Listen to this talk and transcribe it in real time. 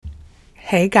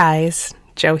Hey guys,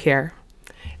 Jo here.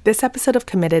 This episode of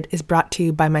Committed is brought to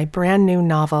you by my brand new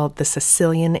novel, The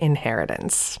Sicilian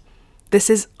Inheritance. This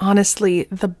is honestly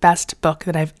the best book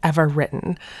that I've ever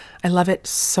written. I love it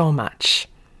so much.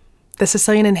 The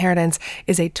Sicilian Inheritance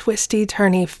is a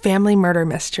twisty-turny family murder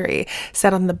mystery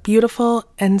set on the beautiful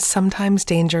and sometimes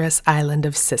dangerous island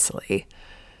of Sicily.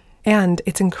 And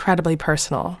it's incredibly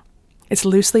personal. It's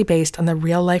loosely based on the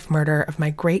real-life murder of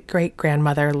my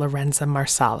great-great-grandmother, Lorenza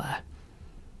Marsala.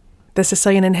 The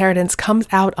Sicilian Inheritance comes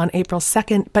out on April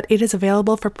 2nd, but it is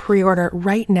available for pre-order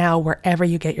right now wherever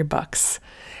you get your books.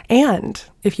 And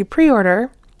if you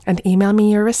pre-order and email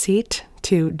me your receipt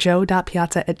to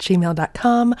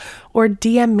jo.piazza@gmail.com or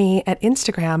DM me at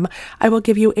Instagram, I will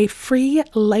give you a free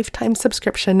lifetime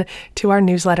subscription to our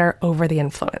newsletter, Over the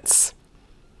Influence.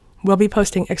 We'll be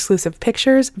posting exclusive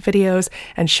pictures, videos,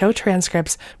 and show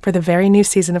transcripts for the very new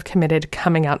season of Committed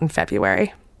coming out in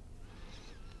February.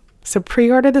 So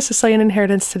pre-order The Sicilian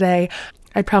Inheritance today.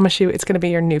 I promise you it's going to be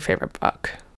your new favorite book.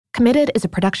 Committed is a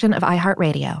production of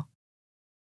iHeartRadio.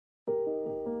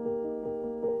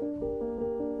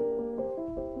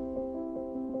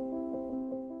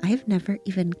 I have never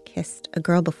even kissed a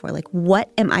girl before. Like, what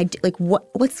am I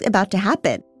what's about to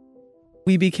happen?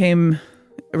 We became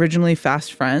originally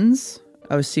fast friends.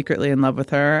 I was secretly in love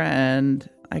with her, and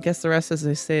I guess the rest, as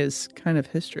they say, is kind of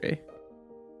history.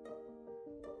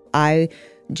 I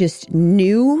just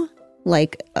knew,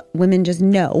 women just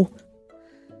know,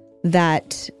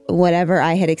 that whatever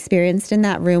I had experienced in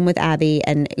that room with Abby,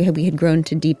 and we had grown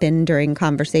to deepen during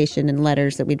conversation and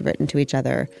letters that we'd written to each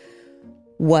other,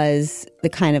 was the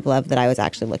kind of love that I was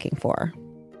actually looking for,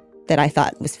 that I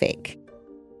thought was fake.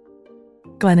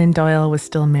 Glennon Doyle was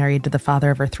still married to the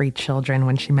father of her 3 children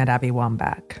when she met Abby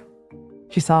Wambach.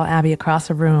 She saw Abby across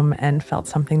a room and felt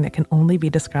something that can only be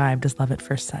described as love at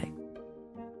first sight.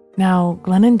 Now,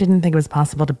 Glennon didn't think it was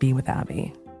possible to be with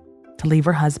Abby, to leave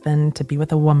her husband, to be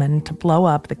with a woman, to blow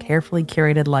up the carefully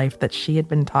curated life that she had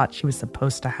been taught she was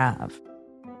supposed to have.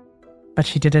 But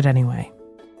she did it anyway.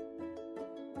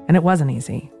 And it wasn't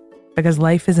easy, because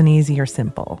life isn't easy or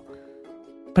simple.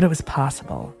 But it was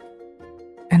possible.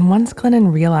 And once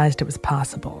Glennon realized it was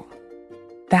possible,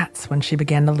 that's when she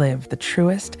began to live the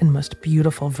truest and most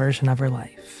beautiful version of her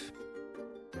life.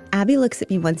 Abby looks at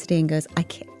me once a day and goes, I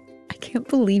can't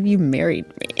believe you married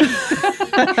me.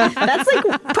 That's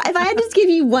if I had to give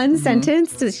you one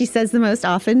sentence that she says the most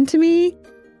often to me,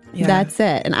 that's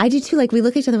it. And I do too. We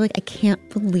look at each other I can't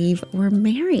believe we're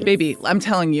married. Baby, I'm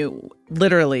telling you,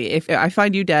 literally, if I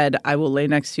find you dead, I will lay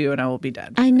next to you and I will be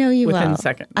dead. I know you will. Within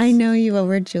seconds. I know you will.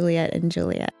 We're Juliet and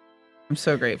Juliet. I'm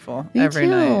so grateful. Me every too.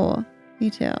 night.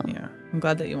 Me too. Yeah. I'm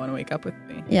glad that you want to wake up with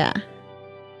me. Yeah.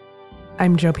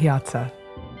 I'm Jo Piazza.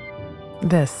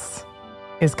 This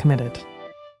is Committed.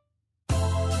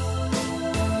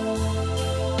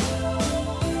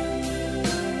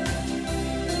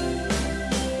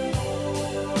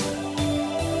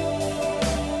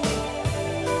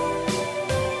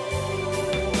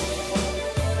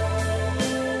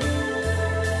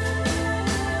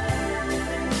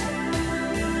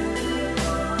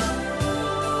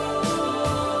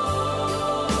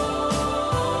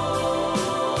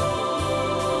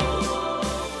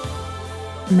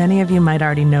 Many of you might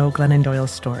already know Glennon Doyle's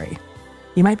story.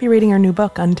 You might be reading her new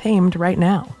book, Untamed, right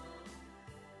now.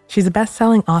 She's a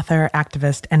best-selling author,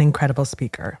 activist, and incredible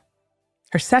speaker.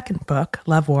 Her second book,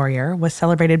 Love Warrior, was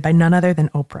celebrated by none other than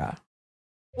Oprah.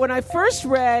 When I first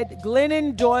read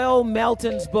Glennon Doyle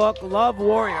Melton's book, Love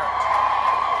Warrior,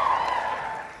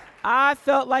 I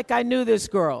felt like I knew this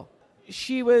girl.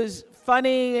 She was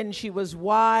funny and she was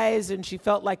wise and she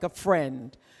felt like a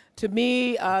friend. To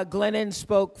me, Glennon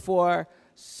spoke for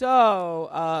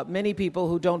so many people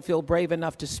who don't feel brave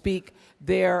enough to speak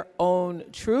their own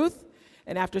truth.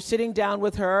 And after sitting down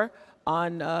with her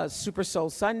on Super Soul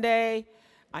Sunday,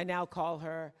 I now call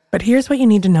her... But here's what you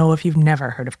need to know if you've never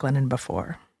heard of Glennon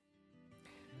before.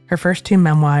 Her first 2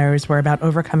 memoirs were about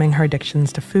overcoming her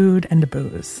addictions to food and to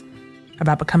booze,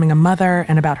 about becoming a mother,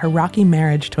 and about her rocky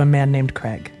marriage to a man named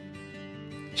Craig.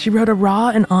 She wrote a raw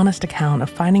and honest account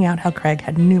of finding out how Craig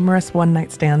had numerous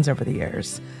one-night stands over the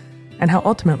years, and how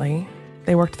ultimately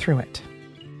they worked through it.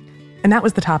 And that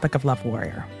was the topic of Love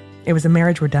Warrior. It was a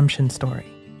marriage redemption story.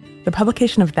 The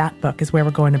publication of that book is where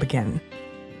we're going to begin.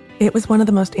 It was one of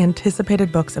the most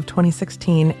anticipated books of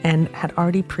 2016 and had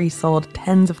already pre-sold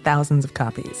tens of thousands of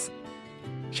copies.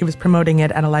 She was promoting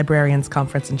it at a librarians'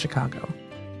 conference in Chicago.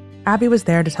 Abby was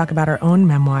there to talk about her own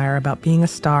memoir about being a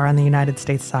star on the United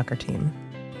States soccer team.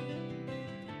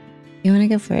 You want to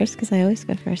go first? Because I always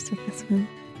go first with this one.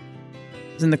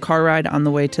 I was in the car ride on the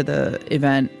way to the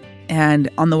event, and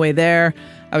on the way there,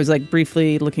 I was like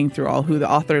briefly looking through all who the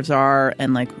authors are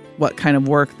and like what kind of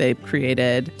work they've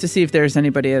created to see if there's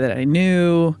anybody that I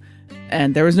knew.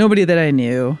 And there was nobody that I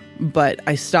knew, but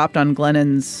I stopped on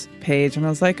Glennon's page and I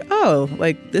was like, oh,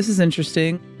 like this is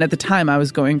interesting. At the time, I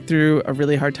was going through a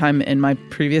really hard time in my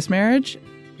previous marriage.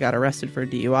 I got arrested for a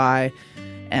DUI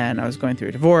and I was going through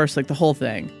a divorce, like the whole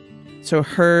thing. So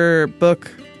her book,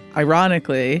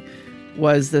 ironically,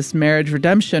 was this marriage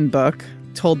redemption book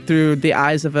told through the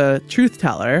eyes of a truth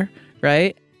teller,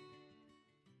 right?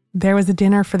 There was a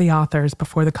dinner for the authors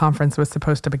before the conference was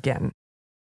supposed to begin.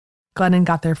 Glennon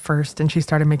got there first and she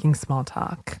started making small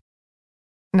talk.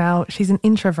 Now, she's an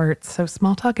introvert, so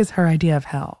small talk is her idea of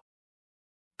hell.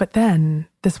 But then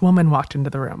this woman walked into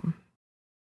the room.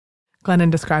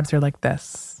 Glennon describes her like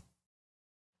this.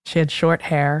 She had short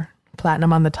hair,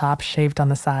 platinum on the top, shaved on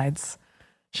the sides.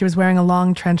 She was wearing a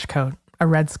long trench coat, a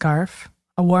red scarf,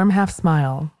 a warm half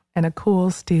smile, and a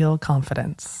cool steel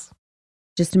confidence.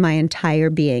 Just my entire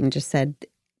being just said,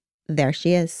 there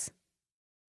she is.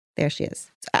 There she is.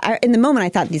 So in the moment, I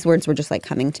thought these words were just like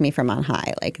coming to me from on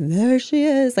high, like, there she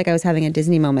is. Like I was having a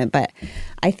Disney moment, but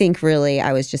I think really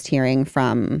I was just hearing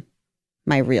from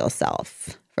my real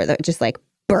self, just like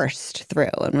burst through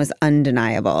and was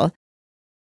undeniable.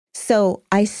 So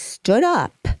I stood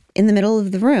up in the middle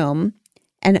of the room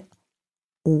and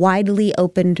widely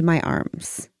opened my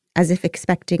arms as if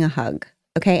expecting a hug.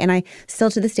 Okay. And I still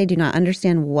to this day do not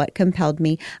understand what compelled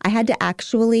me. I had to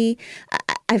actually,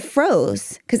 I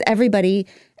froze because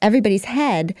everybody's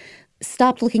head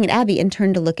stopped looking at Abby and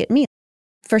turned to look at me.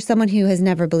 For someone who has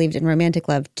never believed in romantic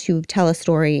love, to tell a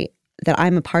story that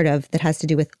I'm a part of that has to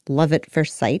do with love at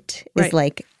first sight is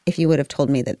like if you would have told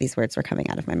me that these words were coming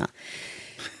out of my mouth.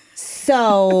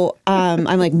 So I'm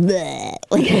like, bleh,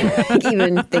 like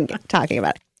even talking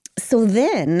about it. So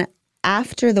then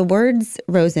after the words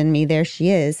rose in me, there she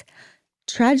is,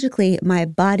 tragically, my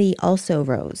body also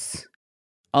rose.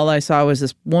 All I saw was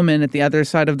this woman at the other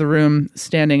side of the room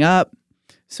standing up.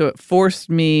 So it forced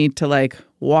me to like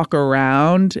walk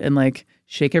around and like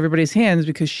shake everybody's hands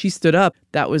because she stood up.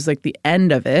 That was like the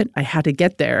end of it. I had to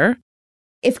get there.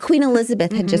 If Queen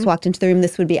Elizabeth had just walked into the room,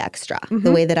 this would be extra,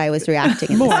 the way that I was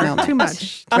reacting in this moment. Too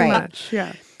much. Too much,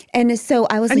 yeah. And so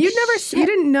I was and like, you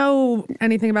didn't know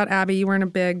anything about Abby. You weren't a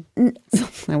big...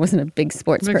 I wasn't a big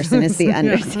sports person is the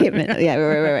understatement. Yeah,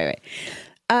 right.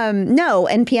 No,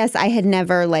 and P.S., I had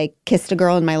never like kissed a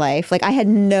girl in my life. Like I had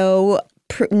no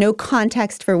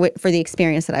context for the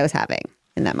experience that I was having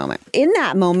in that moment. In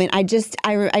that moment, I just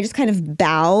kind of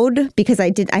bowed because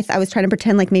I was trying to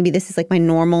pretend like maybe this is like my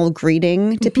normal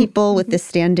greeting to people with this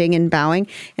standing and bowing.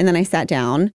 And then I sat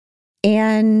down.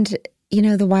 And, you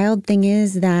know, the wild thing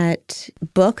is that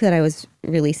book that I was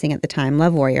releasing at the time,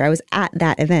 Love Warrior, I was at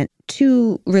that event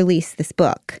to release this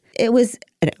book. It was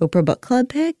an Oprah Book Club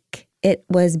pick. It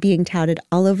was being touted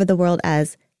all over the world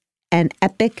as an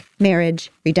epic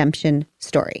marriage redemption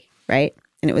story, right?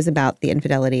 And it was about the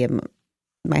infidelity of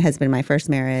my husband in my first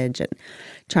marriage and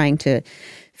trying to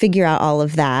figure out all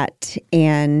of that.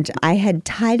 And I had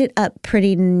tied it up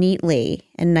pretty neatly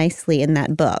and nicely in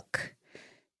that book.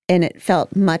 And it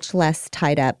felt much less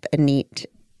tied up and neat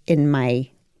in my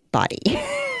body,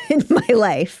 in my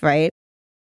life, right?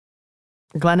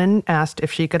 Glennon asked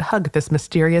if she could hug this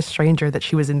mysterious stranger that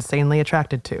she was insanely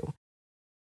attracted to.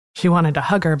 She wanted to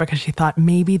hug her because she thought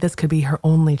maybe this could be her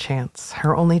only chance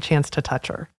to touch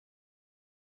her.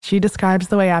 She describes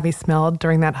the way Abby smelled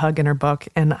during that hug in her book,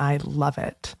 and I love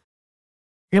it.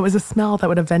 It was a smell that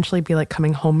would eventually be like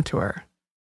coming home to her.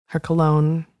 Her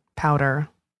cologne, powder,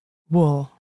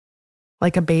 wool.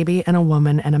 Like a baby and a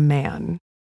woman and a man.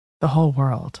 The whole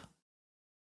world.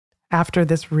 After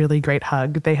this really great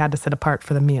hug, they had to sit apart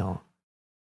for the meal.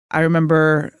 I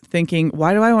remember thinking,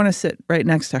 why do I want to sit right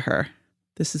next to her?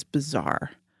 This is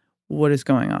bizarre. What is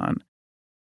going on?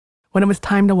 When it was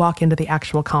time to walk into the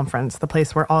actual conference, the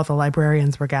place where all the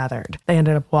librarians were gathered, they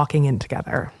ended up walking in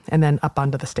together and then up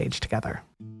onto the stage together.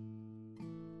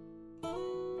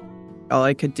 All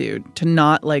I could do to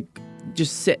not like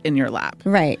just sit in your lap.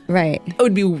 Right. It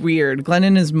would be weird.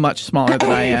 Glennon is much smaller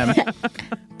than I am.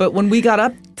 But when we got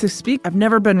up to speak, I've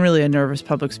never been really a nervous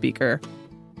public speaker.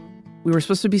 We were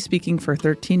supposed to be speaking for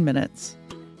 13 minutes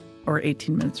or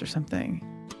 18 minutes or something.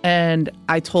 And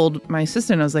I told my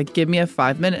assistant, I was like, give me a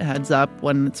 5-minute heads up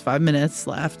when it's 5 minutes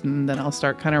left, and then I'll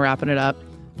start kind of wrapping it up.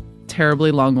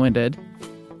 Terribly long-winded.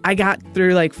 I got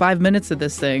through like 5 minutes of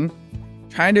this thing,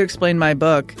 trying to explain my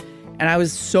book, and I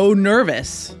was so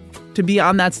nervous to be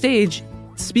on that stage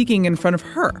speaking in front of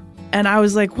her. And I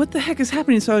was like, what the heck is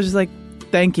happening? So I was just like,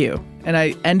 thank you. And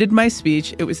I ended my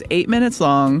speech. It was 8 minutes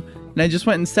long, and I just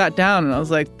went and sat down, and I was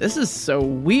like, this is so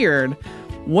weird.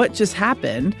 what just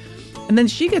happened? And then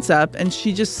she gets up and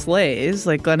she just slays.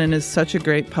 Like, Glennon is such a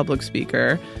great public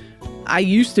speaker. I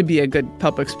used to be a good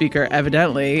public speaker,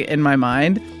 evidently, in my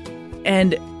mind.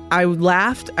 And I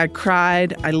laughed, I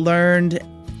cried, I learned,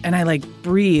 and I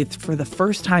breathed for the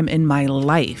first time in my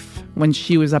life when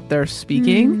she was up there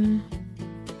speaking.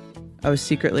 I was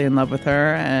secretly in love with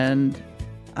her, and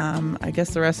I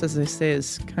guess the rest, as they say,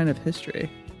 is kind of history.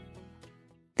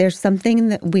 There's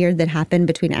something weird that happened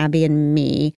between Abby and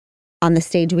me on the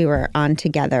stage we were on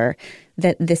together,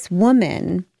 that this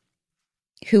woman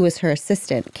who was her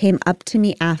assistant came up to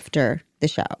me after the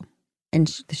show. And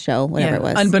the show, whatever it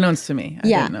was. Unbeknownst to me. I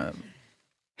didn't know.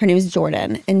 Her name is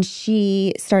Jordan. And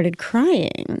she started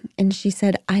crying. And she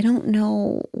said, I don't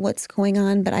know what's going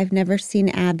on, but I've never seen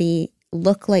Abby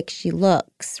look like she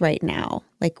looks right now.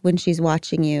 Like when she's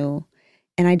watching you.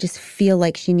 And I just feel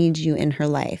like she needs you in her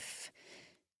life.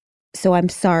 So I'm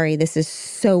sorry, this is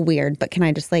so weird, but can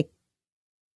I just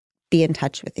be in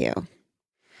touch with you?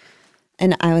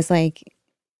 And I was like,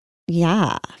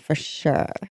 yeah, for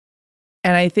sure.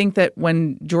 And I think that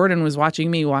when Jordan was watching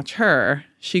me watch her,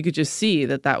 she could just see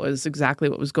that that was exactly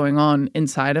what was going on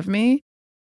inside of me.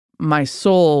 My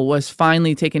soul was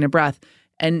finally taking a breath.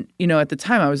 And, at the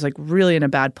time I was really in a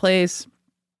bad place.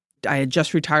 I had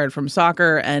just retired from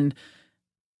soccer, and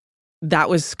that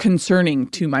was concerning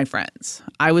to my friends.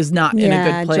 I was not in a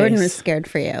good place. Jordan was scared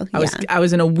for you. I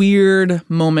was in a weird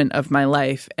moment of my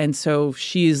life. And so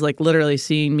she's literally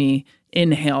seeing me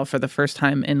inhale for the first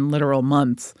time in literal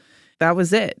months. That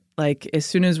was it. As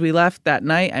soon as we left that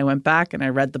night, I went back and I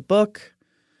read the book.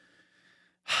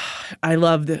 I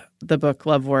loved the book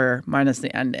Love Warrior minus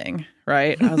the ending,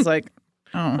 right? I was like,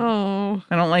 oh,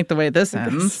 I don't like the way this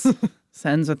ends. This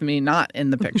ends with me not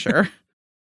in the picture.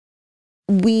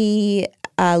 We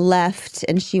left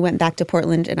and she went back to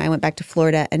Portland and I went back to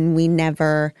Florida, and we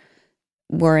never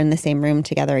were in the same room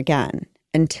together again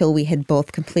until we had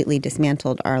both completely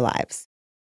dismantled our lives.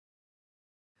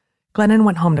 Glennon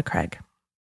went home to Craig.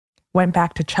 Went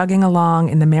back to chugging along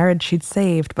in the marriage she'd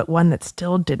saved, but one that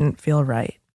still didn't feel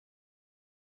right.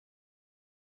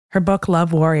 Her book,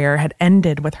 Love Warrior, had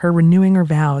ended with her renewing her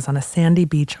vows on a sandy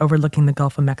beach overlooking the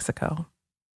Gulf of Mexico.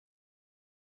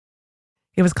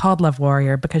 It was called Love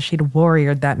Warrior because she'd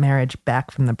warriored that marriage back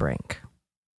from the brink.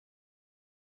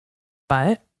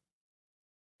 But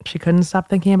she couldn't stop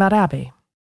thinking about Abby.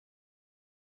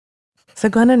 So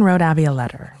Glennon wrote Abby a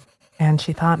letter. And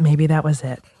she thought maybe that was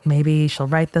it. Maybe she'll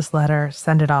write this letter,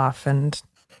 send it off, and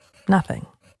nothing.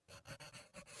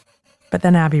 But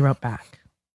then Abby wrote back.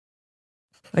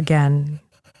 Again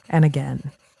and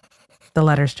again. The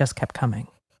letters just kept coming.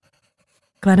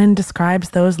 Glennon describes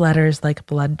those letters like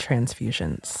blood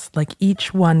transfusions, like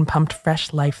each one pumped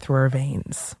fresh life through her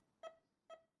veins.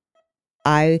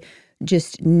 I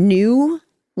just knew,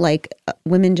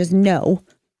 women just know,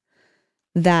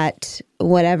 that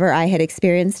whatever I had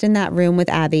experienced in that room with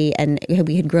Abby, and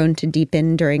we had grown to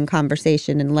deepen during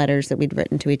conversation and letters that we'd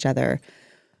written to each other,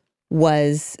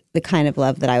 was the kind of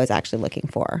love that I was actually looking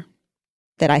for,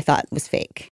 that I thought was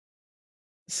fake.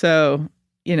 So,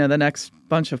 the next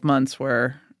bunch of months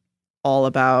were all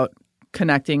about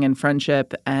connecting and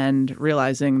friendship and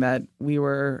realizing that we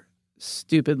were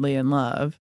stupidly in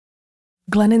love.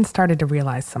 Glennon started to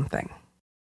realize something.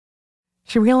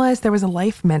 She realized there was a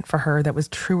life meant for her that was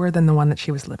truer than the one that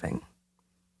she was living.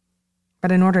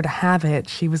 But in order to have it,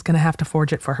 she was going to have to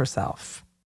forge it for herself.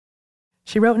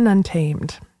 She wrote in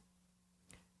Untamed,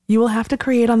 "You will have to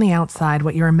create on the outside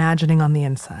what you're imagining on the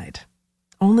inside.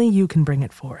 Only you can bring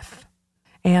it forth.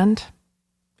 And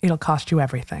it'll cost you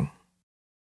everything."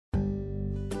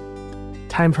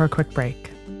 Time for a quick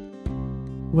break.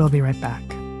 We'll be right back.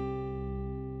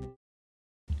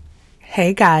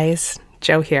 Hey guys,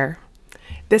 Joe here.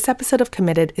 This episode of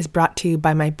Committed is brought to you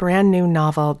by my brand new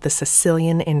novel, The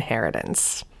Sicilian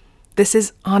Inheritance. This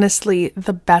is honestly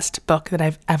the best book that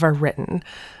I've ever written.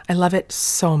 I love it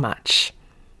so much.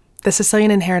 The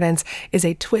Sicilian Inheritance is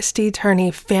a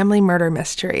twisty-turny family murder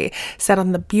mystery set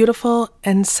on the beautiful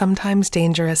and sometimes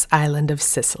dangerous island of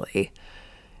Sicily.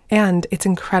 And it's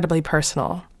incredibly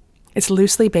personal. It's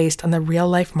loosely based on the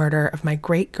real-life murder of my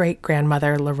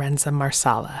great-great-grandmother, Lorenza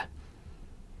Marsala.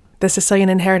 The Sicilian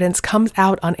Inheritance comes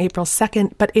out on April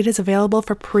 2nd, but it is available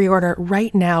for pre-order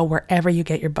right now wherever you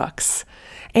get your books.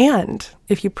 And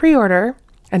if you pre-order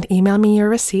and email me your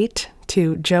receipt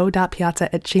to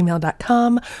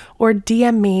joe.piazza@gmail.com or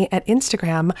DM me at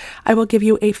Instagram, I will give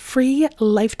you a free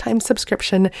lifetime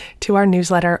subscription to our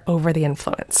newsletter, Over the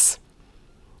Influence.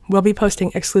 We'll be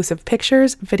posting exclusive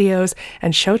pictures, videos,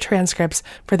 and show transcripts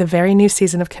for the very new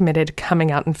season of Committed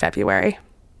coming out in February.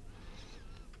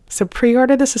 So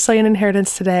pre-order The Sicilian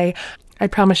Inheritance today. I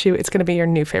promise you it's going to be your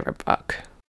new favorite book.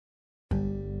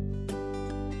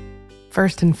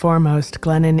 First and foremost,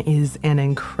 Glennon is an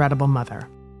incredible mother.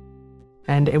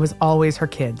 And it was always her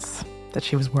kids that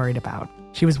she was worried about.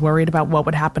 She was worried about what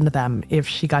would happen to them if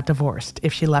she got divorced,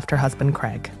 if she left her husband,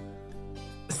 Craig.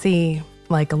 See,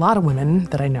 like a lot of women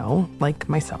that I know, like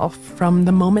myself, from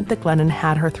the moment that Glennon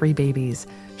had her 3 babies,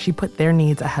 she put their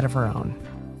needs ahead of her own.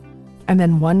 And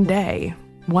then one day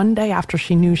after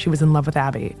she knew she was in love with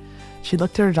Abby, she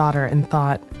looked at her daughter and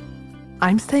thought,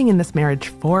 I'm staying in this marriage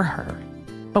for her,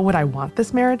 but would I want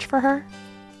this marriage for her?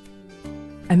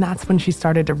 And that's when she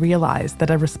started to realize that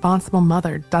a responsible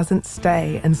mother doesn't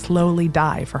stay and slowly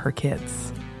die for her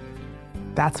kids.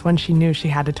 That's when she knew she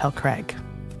had to tell Craig.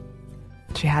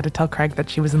 She had to tell Craig that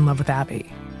she was in love with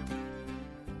Abby.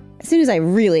 As soon as I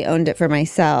really owned it for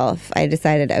myself, I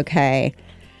decided, okay,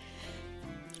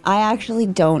 I actually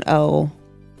don't owe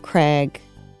Craig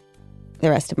the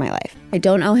rest of my life. I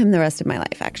don't owe him the rest of my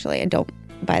life, actually. I don't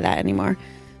buy that anymore.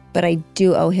 But I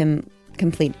do owe him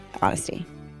complete honesty.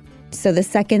 So the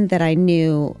second that I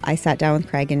knew, I sat down with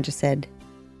Craig and just said,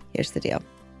 here's the deal,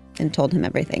 and told him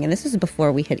everything. And this was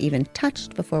before we had even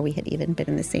touched, before we had even been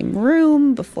in the same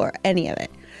room, before any of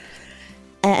it.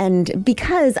 And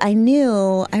because I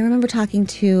remember talking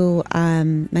to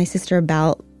my sister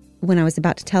about when I was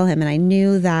about to tell him, and I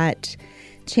knew that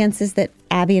chances that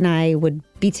Abby and I would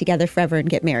be together forever and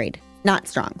get married, not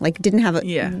strong. Like, didn't have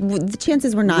the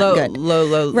chances were not good.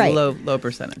 Low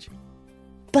percentage.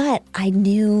 But I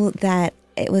knew that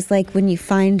it was like when you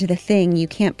find the thing, you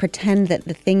can't pretend that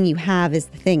the thing you have is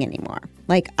the thing anymore.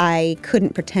 Like, I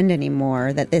couldn't pretend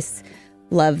anymore that this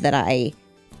love that I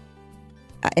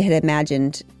had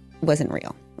imagined wasn't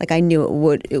real. Like, I knew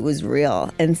it was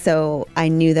real. And so I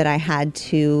knew that I had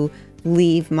to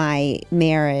leave my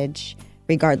marriage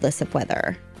regardless of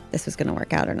whether this was going to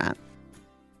work out or not.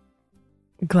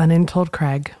 Glennon told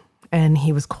Craig, and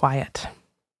he was quiet.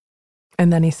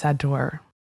 And then he said to her,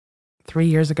 3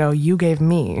 years ago, you gave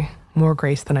me more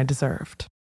grace than I deserved.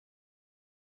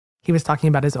 He was talking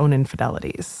about his own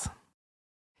infidelities.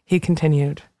 He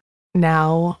continued,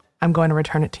 now I'm going to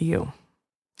return it to you.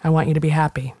 I want you to be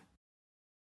happy.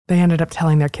 They ended up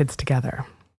telling their kids together.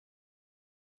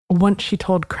 Once she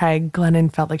told Craig,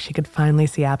 Glennon felt like she could finally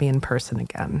see Abby in person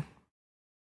again.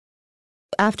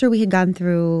 After we had gone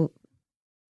through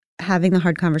having the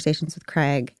hard conversations with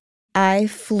Craig, I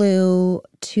flew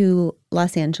to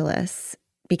Los Angeles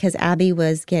because Abby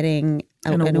was getting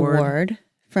an award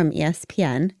from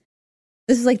ESPN.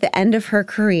 This was like the end of her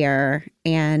career,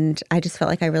 and I just felt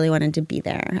like I really wanted to be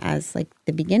there as like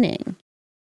the beginning.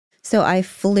 So I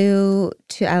flew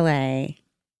to LA,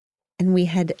 and we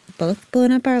had both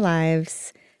blown up our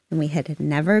lives, and we had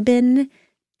never been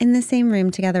in the same room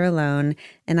together alone.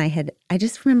 And I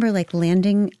just remember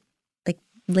landing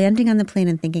on the plane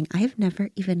and thinking, I have never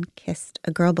even kissed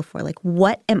a girl before. Like,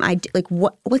 what am I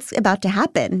what's about to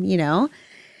happen, you know?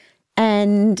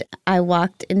 And I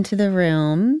walked into the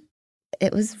room.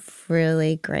 It was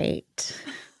really great.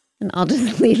 And I'll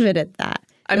just leave it at that.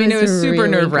 I mean, it was super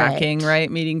really nerve-wracking, great.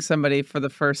 right? Meeting somebody for the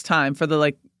first time,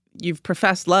 you've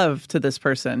professed love to this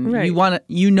person. Right.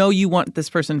 You want this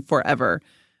person forever,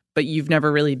 but you've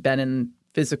never really been in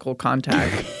physical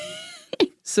contact.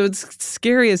 So it's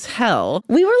scary as hell.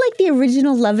 We were like the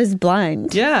original Love is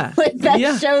Blind. Yeah. Like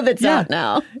that show that's out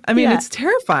now. I mean, it's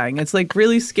terrifying. It's like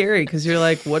really scary because you're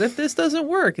like, what if this doesn't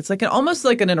work? It's like almost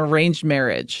like an arranged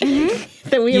marriage.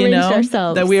 That we arranged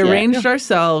ourselves. That we arranged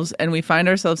ourselves and we find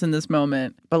ourselves in this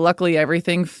moment. But luckily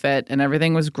everything fit and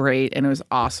everything was great and it was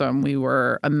awesome. We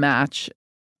were a match.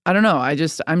 I don't know.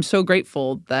 I'm so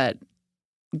grateful that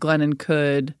Glennon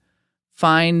could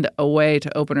find a way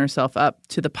to open herself up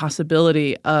to the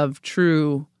possibility of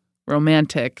true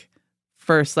romantic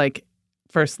first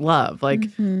love. Like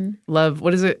love,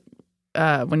 what is it?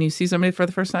 When you see somebody for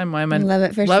the first time, why am I love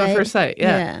at first love sight? At first sight,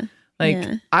 yeah.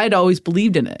 I'd always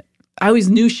believed in it. I always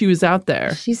knew she was out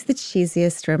there. She's the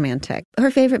cheesiest romantic.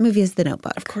 Her favorite movie is The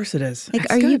Notebook. Of course it is.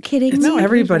 Like, are you kidding me?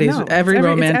 Every romantic. It's every No,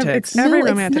 it's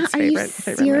romantic's not. Are you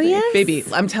favorite serious? movie. Baby,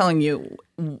 I'm telling you,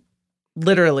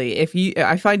 literally, if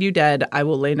I find you dead, I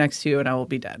will lay next to you and I will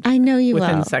be dead. I know you will.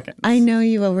 Within seconds. I know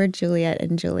you will. We're Juliet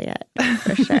and Juliet,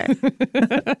 for sure.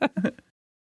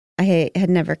 I had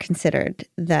never considered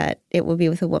that it would be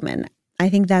with a woman. I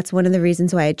think that's one of the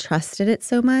reasons why I trusted it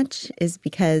so much is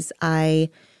because I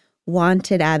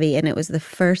wanted Abby, and it was the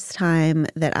first time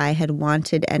that I had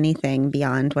wanted anything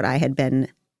beyond what I had been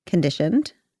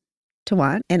conditioned to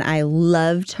want. And I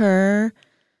loved her,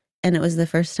 and it was the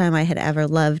first time I had ever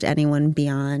loved anyone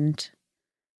beyond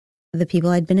the people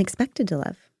I'd been expected to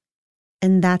love.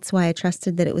 And that's why I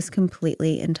trusted that it was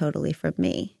completely and totally from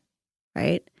me,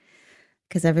 right?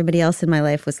 Because everybody else in my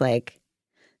life was like,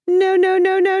 no, no,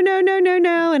 no, no, no, no, no,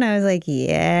 no. And I was like, yeah,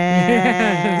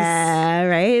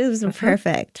 right? It was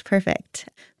perfect.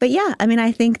 But yeah, I mean,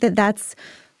 I think that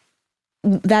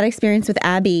experience with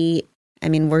Abby, I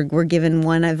mean, we're given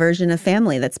one version of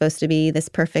family that's supposed to be this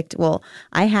perfect. Well,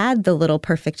 I had the little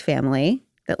perfect family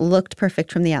that looked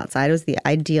perfect from the outside. It was the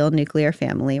ideal nuclear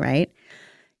family, right?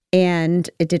 And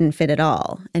it didn't fit at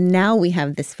all. And now we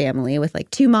have this family with like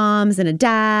 2 moms and a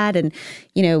dad and,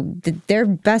 you know, they're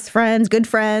best friends, good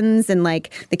friends. And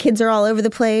like the kids are all over the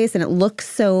place and it looks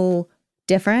so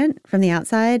different from the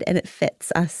outside and it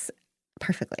fits us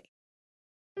perfectly.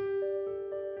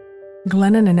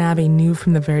 Glennon and Abby knew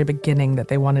from the very beginning that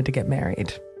they wanted to get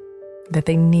married, that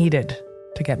they needed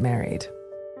to get married.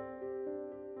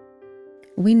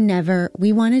 We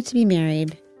wanted to be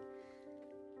married.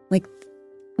 Like,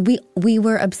 we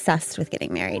were obsessed with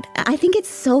getting married. I think it's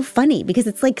so funny because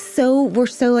it's like we're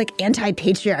so like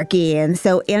anti-patriarchy and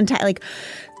so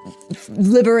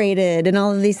liberated and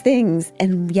all of these things.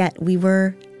 And yet we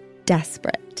were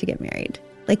desperate to get married.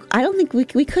 Like, I don't think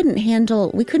we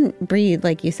couldn't breathe,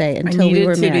 like you say, until we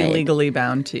were married. I needed to be legally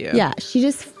bound to you. Yeah.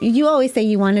 You always say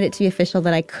you wanted it to be official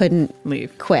that I couldn't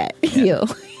quit you.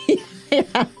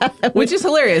 Yeah. Which is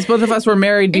hilarious. Both of us were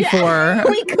married before. Yeah,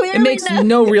 we clearly it makes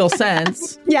no real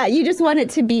sense. Yeah, you just want it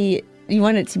to be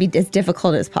as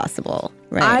difficult as possible,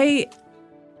 right?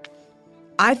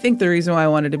 I think the reason why I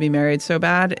wanted to be married so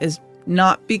bad is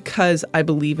not because I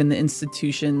believe in the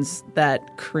institutions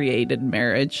that created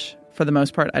marriage. For the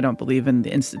most part, I don't believe in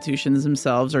the institutions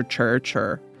themselves or church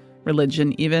or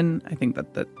religion even. I think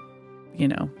that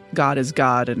God is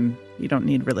God and you don't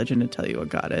need religion to tell you what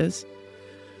God is.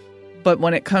 But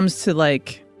when it comes to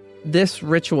like this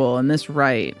ritual and this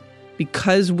rite,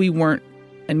 because we weren't,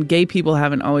 and gay people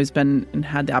haven't always been and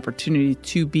had the opportunity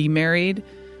to be married,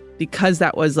 because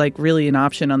that was like really an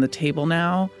option on the table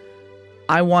now,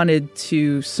 I wanted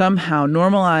to somehow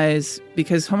normalize,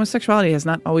 because homosexuality has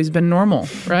not always been normal,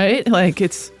 right? Like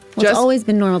it's always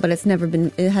been normal, but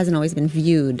it hasn't always been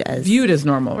viewed as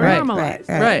normal, right?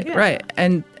 Right.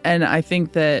 And I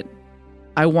think that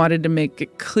I wanted to make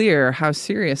it clear how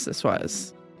serious this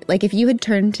was. Like if you had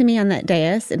turned to me on that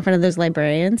dais in front of those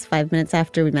librarians 5 minutes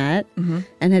after we met and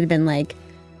had been like,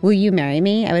 will you marry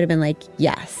me? I would have been like,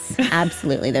 yes,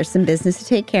 absolutely. There's some business to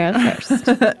take care of first.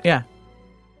 Yeah.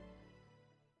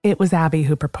 It was Abby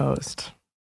who proposed.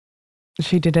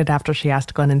 She did it after she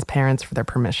asked Glennon's parents for their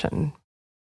permission.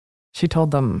 She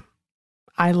told them,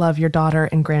 I love your daughter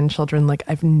and grandchildren like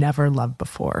I've never loved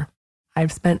before.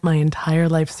 I've spent my entire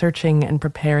life searching and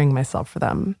preparing myself for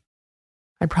them.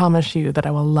 I promise you that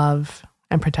I will love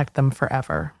and protect them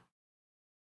forever.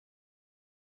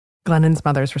 Glennon's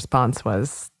mother's response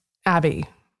was, Abby,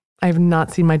 I have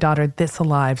not seen my daughter this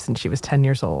alive since she was 10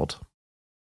 years old.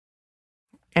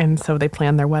 And so they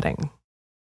planned their wedding.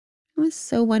 It was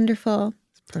so wonderful.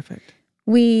 It's perfect.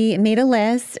 We made a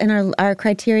list, and our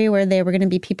criteria were they were going to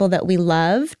be people that we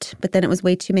loved, but then it was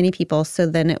way too many people. So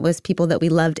then it was people that we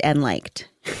loved and liked.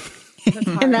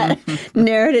 And that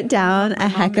narrowed it down a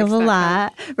heck of a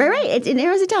lot. Right. It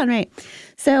narrows it down, right.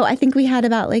 So I think we had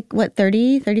about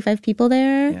 35 people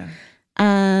there.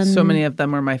 Yeah. So many of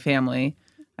them were my family.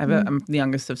 I'm the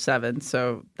youngest of 7,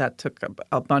 so that took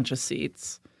a bunch of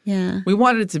seats. Yeah. We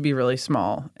wanted it to be really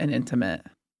small and intimate.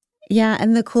 Yeah,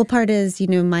 and the cool part is,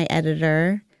 my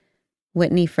editor,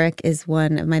 Whitney Frick, is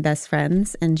one of my best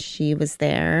friends, and she was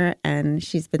there, and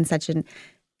she's been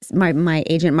my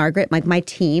agent Margaret, my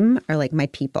team are like my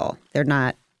people. They're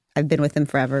not, I've been with them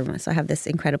forever, so I have this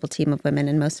incredible team of women,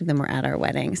 and most of them were at our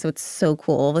wedding. So it's so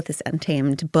cool with this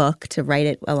Untamed book to write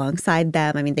it alongside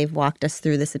them. I mean, they've walked us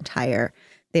through this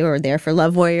they were there for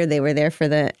Love Warrior, they were there for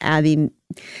the Abby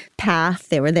path,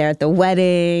 they were there at the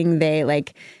wedding,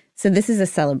 so this is a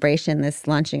celebration. This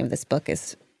launching of this book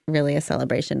is really a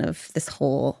celebration of this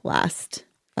whole last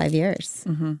 5 years.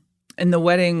 Mm-hmm. And the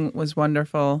wedding was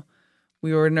wonderful.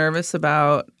 I was nervous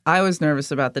about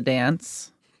the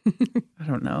dance. I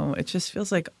don't know. It just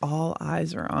feels like all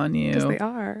eyes are on you. Because they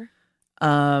are.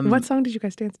 What song did you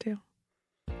guys dance to?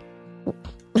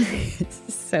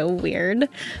 It's so weird.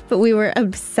 But we were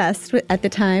obsessed at the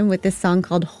time with this song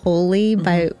called Holy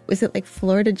by, was it like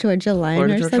Florida Georgia Line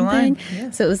or something?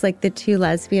 Yeah. So it was like the 2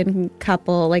 lesbian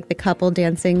couple, like the couple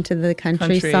dancing to the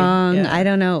country song. Yeah. I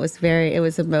don't know. It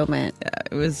was a moment. Yeah,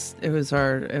 it was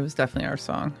definitely our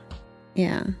song.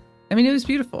 Yeah. I mean, it was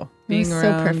beautiful. It was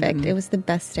so perfect. It was the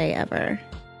best day ever.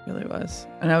 It really was.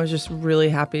 And I was just really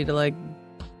happy to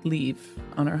leave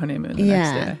on our honeymoon the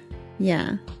next day.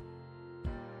 Yeah.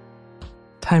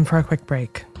 Time for a quick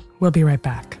break. We'll be right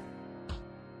back.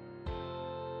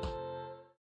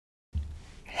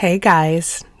 Hey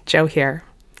guys, Jo here.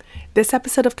 This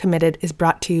episode of Committed is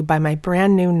brought to you by my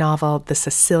brand new novel, The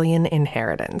Sicilian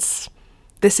Inheritance.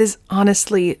 This is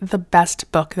honestly the best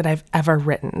book that I've ever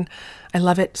written. I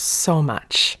love it so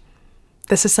much.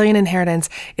 The Sicilian Inheritance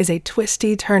is a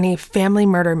twisty-turny family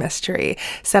murder mystery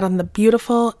set on the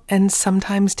beautiful and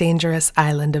sometimes dangerous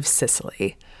island of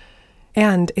Sicily.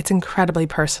 And it's incredibly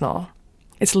personal.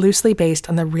 It's loosely based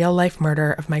on the real-life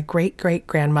murder of my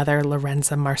great-great-grandmother,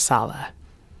 Lorenza Marsala.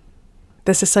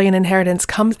 The Sicilian Inheritance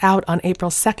comes out on April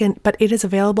 2nd, but it is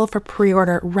available for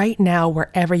pre-order right now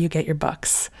wherever you get your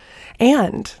books.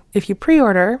 And if you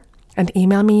pre-order and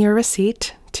email me your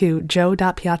receipt to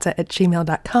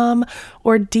jo.piazza@gmail.com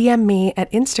or DM me at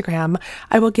Instagram,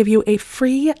 I will give you a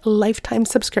free lifetime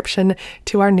subscription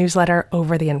to our newsletter,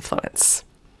 Over the Influence.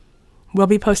 We'll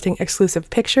be posting exclusive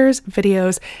pictures,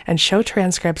 videos, and show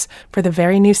transcripts for the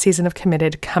very new season of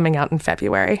Committed coming out in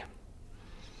February.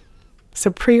 So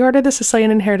pre-order The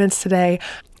Sicilian Inheritance today.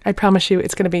 I promise you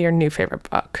it's going to be your new favorite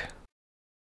book.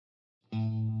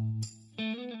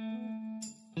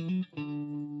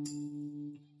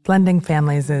 Blending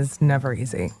families is never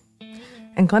easy.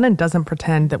 And Glennon doesn't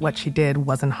pretend that what she did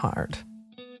wasn't hard.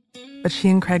 But she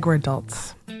and Craig were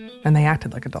adults, and they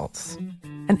acted like adults.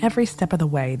 And every step of the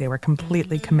way, they were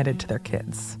completely committed to their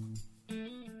kids.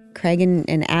 Craig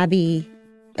and Abby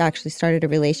actually started a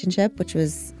relationship, which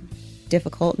was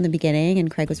difficult in the beginning, and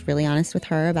Craig was really honest with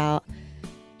her about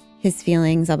his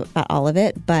feelings about all of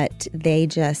it, but they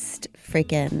just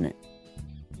freaking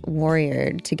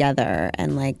warriored together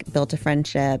and built a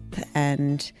friendship,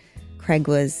 and Craig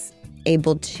was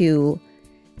able to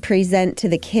present to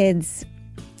the kids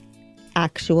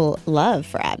actual love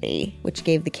for Abby, which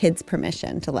gave the kids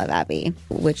permission to love Abby,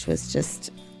 which was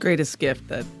just greatest gift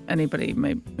that anybody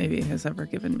maybe has ever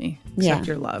given me, except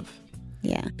your love.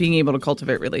 Yeah. Being able to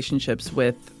cultivate relationships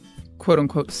with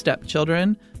quote-unquote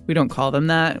stepchildren. We don't call them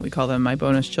that. We call them my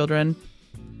bonus children.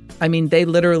 I mean, they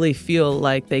literally feel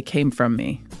like they came from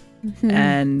me. Mm-hmm.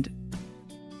 And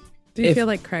do you feel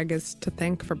like Craig is to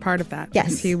thank for part of that? Yes.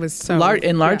 Because he was so...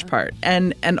 in large part.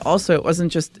 And also, it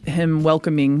wasn't just him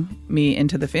welcoming me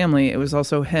into the family. It was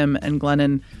also him and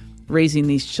Glennon raising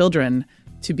these children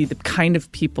to be the kind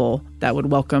of people that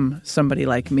would welcome somebody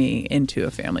like me into a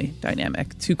family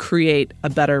dynamic, to create a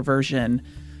better version,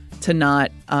 to not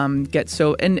get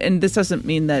so... And this doesn't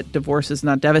mean that divorce is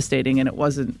not devastating, and it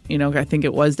wasn't, I think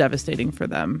it was devastating for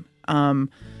them.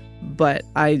 But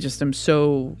I just am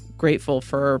so grateful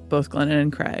for both Glennon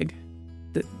and Craig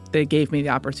that they gave me the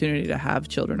opportunity to have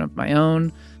children of my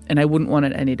own, and I wouldn't want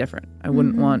it any different. I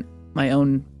wouldn't want my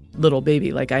own little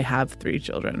baby. I have 3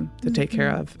 children to take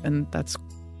care of, and that's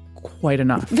quite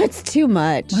enough. That's too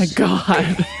much. My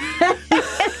God.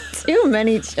 Too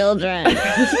many children.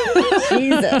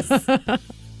 Jesus.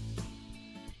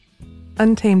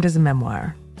 Untamed is a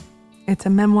memoir. It's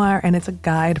a memoir, and it's a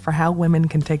guide for how women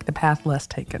can take the path less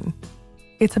taken.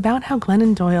 It's about how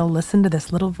Glennon Doyle listened to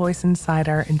this little voice inside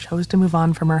her and chose to move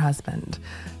on from her husband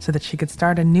so that she could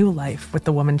start a new life with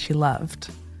the woman she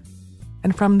loved.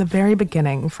 And from the very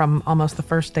beginning, from almost the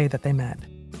first day that they met,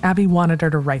 Abby wanted her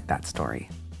to write that story.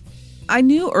 I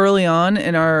knew early on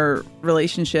in our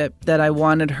relationship that I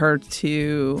wanted her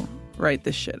to write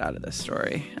the shit out of this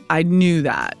story. I knew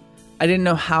that. I didn't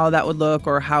know how that would look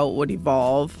or how it would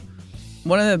evolve.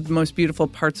 One of the most beautiful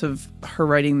parts of her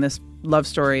writing this love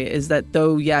story is that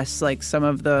though, yes, some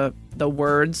of the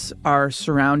words are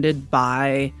surrounded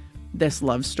by this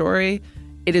love story,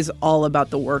 it is all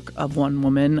about the work of one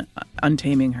woman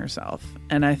untaming herself.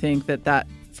 And I think that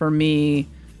for me,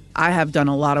 I have done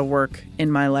a lot of work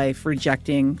in my life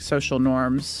rejecting social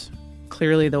norms.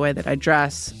 Clearly, the way that I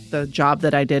dress, the job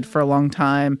that I did for a long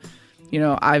time,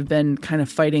 I've been kind of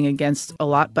fighting against a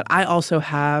lot, but I also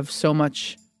have so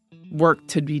much work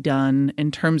to be done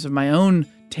in terms of my own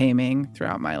taming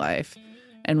throughout my life.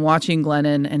 And watching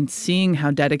Glennon and seeing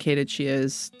how dedicated she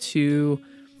is to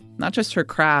not just her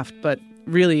craft, but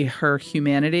really her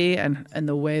humanity and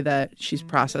the way that she's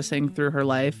processing through her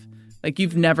life.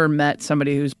 You've never met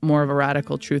somebody who's more of a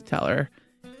radical truth teller.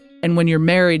 And when you're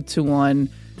married to one,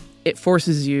 it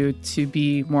forces you to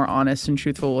be more honest and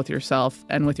truthful with yourself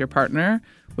and with your partner,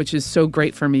 which is so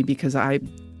great for me because I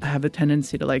have a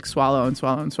tendency to swallow and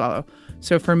swallow and swallow.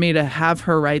 So for me to have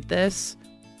her write this,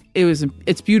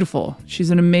 it's beautiful.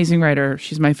 She's an amazing writer.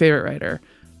 She's my favorite writer.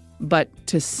 But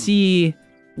to see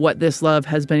what this love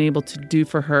has been able to do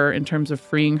for her in terms of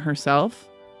freeing herself,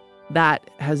 that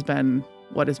has been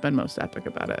what has been most epic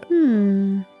about it.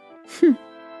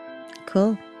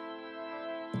 Cool.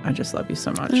 I just love you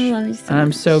so much. I love you so And I'm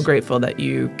much. so grateful that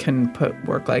you can put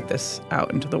work like this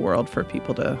out into the world for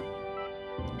people to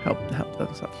help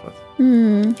themselves with.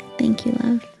 Thank you,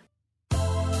 love.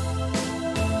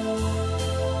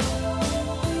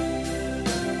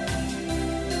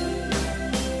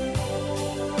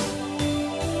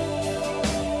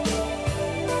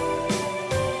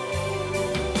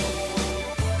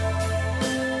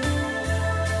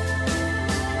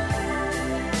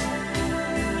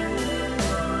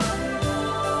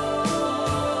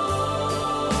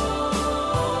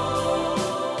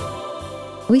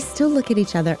 We still look at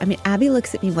each other. I mean, Abby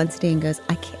looks at me once a day and goes,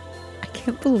 I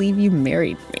can't believe you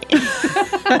married me.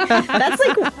 That's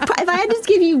like, if I had to just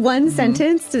give you one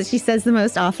sentence that she says the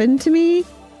most often to me,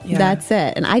 that's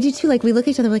it. And I do too. Like, we look at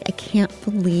each other like, I can't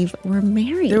believe we're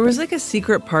married. There was like a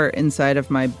secret part inside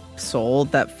of my soul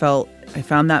that felt, I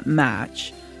found that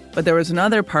match. But there was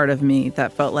another part of me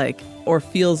that felt like, or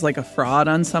feels like a fraud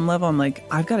on some level. I'm like,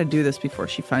 I've got to do this before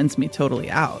she finds me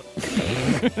totally out.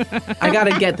 I got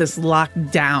to get this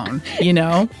locked down, you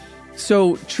know?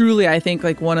 So truly, I think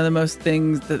like one of the most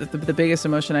things, the biggest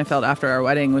emotion I felt after our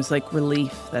wedding was like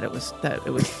relief that it was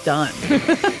done.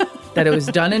 That it was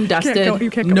done and dusted.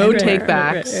 You can't go no anywhere. take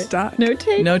backs. no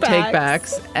take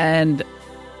backs. And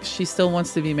she still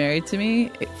wants to be married to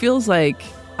me. It feels like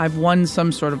I've won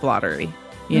some sort of lottery,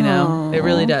 you know? Aww. It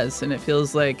really does. And it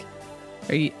feels like,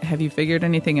 have you figured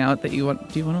anything out that you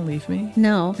want? Do you want to leave me?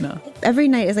 No. Every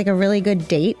night is like a really good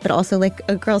date, but also like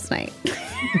a girls' night.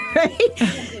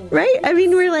 Right? I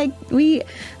mean, we're like, we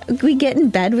get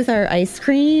in bed with our ice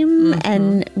cream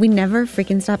and we never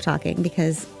freaking stop talking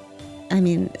because, I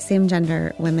mean, same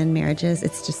gender women marriages,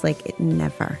 it's just like it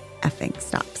never effing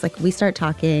stops. Like we start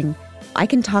talking, I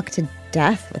can talk to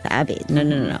death with Abby.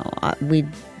 No.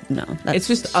 It's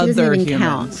just she doesn't other even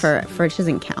humans. count for she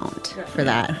doesn't count for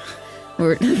that.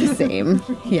 We're the same.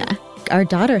 Yeah. Our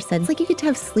daughter said, it's like you get to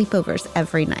have sleepovers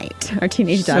every night. Our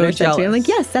teenage daughter said to me, I'm like,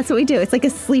 yes, that's what we do. It's like a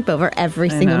sleepover every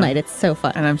single night. It's so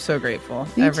fun. And I'm so grateful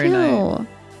Me every too. night.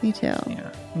 Me too.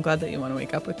 Yeah. I'm glad that you want to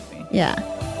wake up with me. Yeah.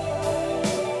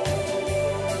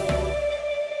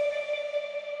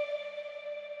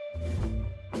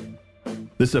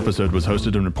 This episode was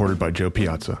hosted and reported by Joe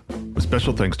Piazza, with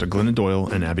special thanks to Glennon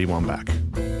Doyle and Abby Wambach.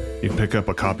 You can pick up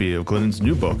a copy of Glennon's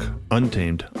new book,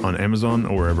 Untamed, on Amazon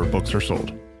or wherever books are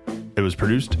sold. It was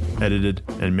produced, edited,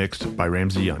 and mixed by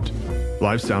Ramsey Yunt.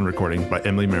 Live sound recording by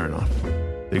Emily Marinoff.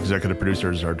 The executive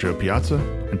producers are Joe Piazza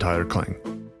and Tyler Kling.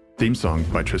 Theme song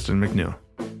by Tristan McNeil.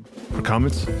 For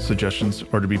comments, suggestions,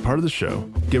 or to be part of the show,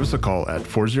 give us a call at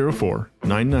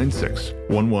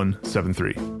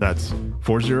 404-996-1173. That's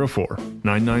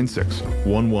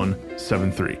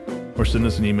 404-996-1173. Or send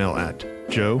us an email at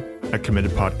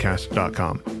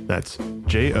joe@committedpodcast.com. That's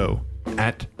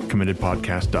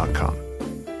JO@committedpodcast.com.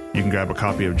 You can grab a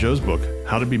copy of Joe's book,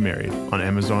 How to Be Married, on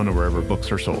Amazon or wherever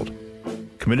books are sold.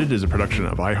 Committed is a production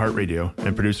of iHeartRadio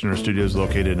and produced in our studios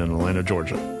located in Atlanta,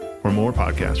 Georgia. For more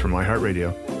podcasts from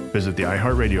iHeartRadio, visit the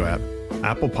iHeartRadio app,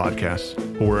 Apple Podcasts,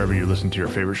 or wherever you listen to your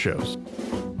favorite shows.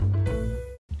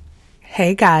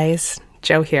 Hey guys,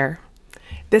 Joe here.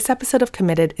 This episode of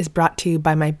Committed is brought to you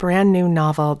by my brand new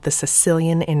novel, The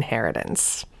Sicilian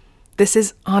Inheritance. This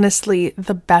is honestly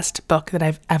the best book that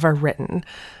I've ever written.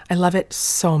 I love it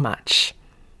so much.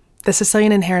 The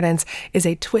Sicilian Inheritance is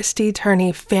a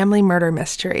twisty-turny family murder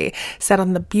mystery set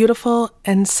on the beautiful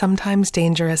and sometimes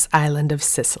dangerous island of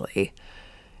Sicily.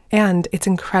 And it's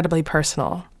incredibly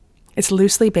personal. It's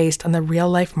loosely based on the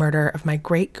real-life murder of my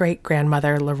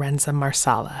great-great-grandmother, Lorenza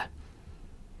Marsala.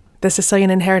 The Sicilian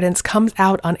Inheritance comes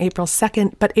out on April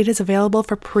 2nd, but it is available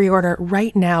for pre-order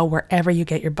right now wherever you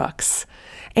get your books.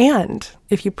 And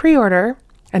if you pre-order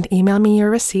and email me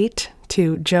your receipt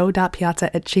to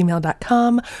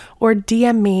joe.piazza@gmail.com or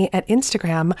DM me at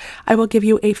Instagram, I will give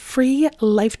you a free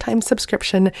lifetime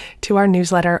subscription to our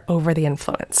newsletter, Over the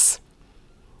Influence.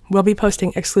 We'll be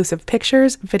posting exclusive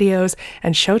pictures, videos,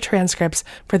 and show transcripts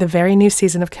for the very new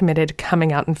season of Committed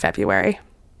coming out in February.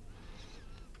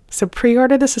 So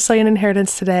pre-order The Sicilian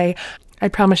Inheritance today. I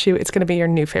promise you it's going to be your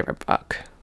new favorite book.